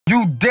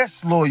You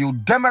disloyal,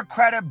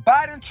 Democratic,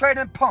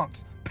 Biden-trading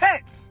punks.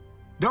 Pence!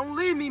 Don't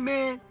leave me,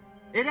 man.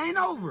 It ain't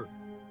over.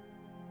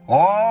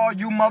 Oh,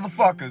 you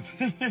motherfuckers.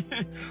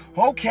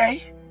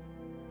 Okay.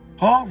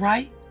 All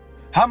right.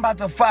 I'm about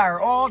to fire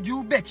all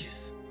you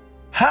bitches.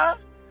 Huh?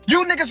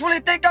 You niggas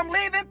really think I'm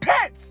leaving?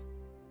 Pence?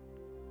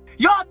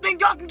 Y'all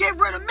think y'all can get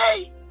rid of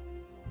me?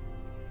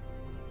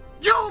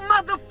 You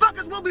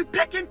motherfuckers will be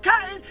picking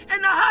cotton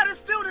in the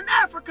hottest field in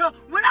Africa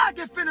when I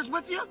get finished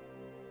with you.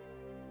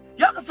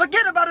 Y'all can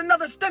forget about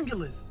another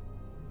stimulus.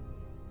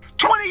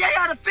 28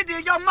 out of 50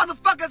 of y'all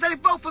motherfuckers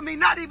ain't vote for me,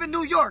 not even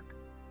New York.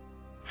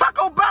 Fuck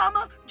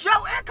Obama,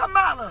 Joe, and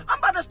Kamala. I'm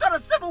about to start a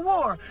civil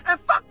war. And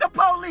fuck the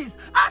police.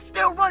 I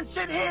still run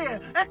shit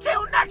here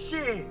until next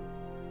year.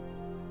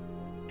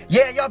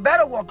 Yeah, y'all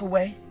better walk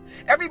away.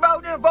 Everybody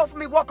who didn't vote for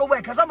me, walk away,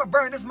 because I'm going to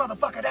burn this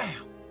motherfucker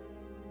down.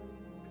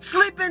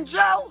 Sleeping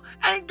Joe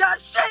ain't got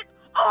shit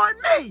on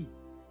me.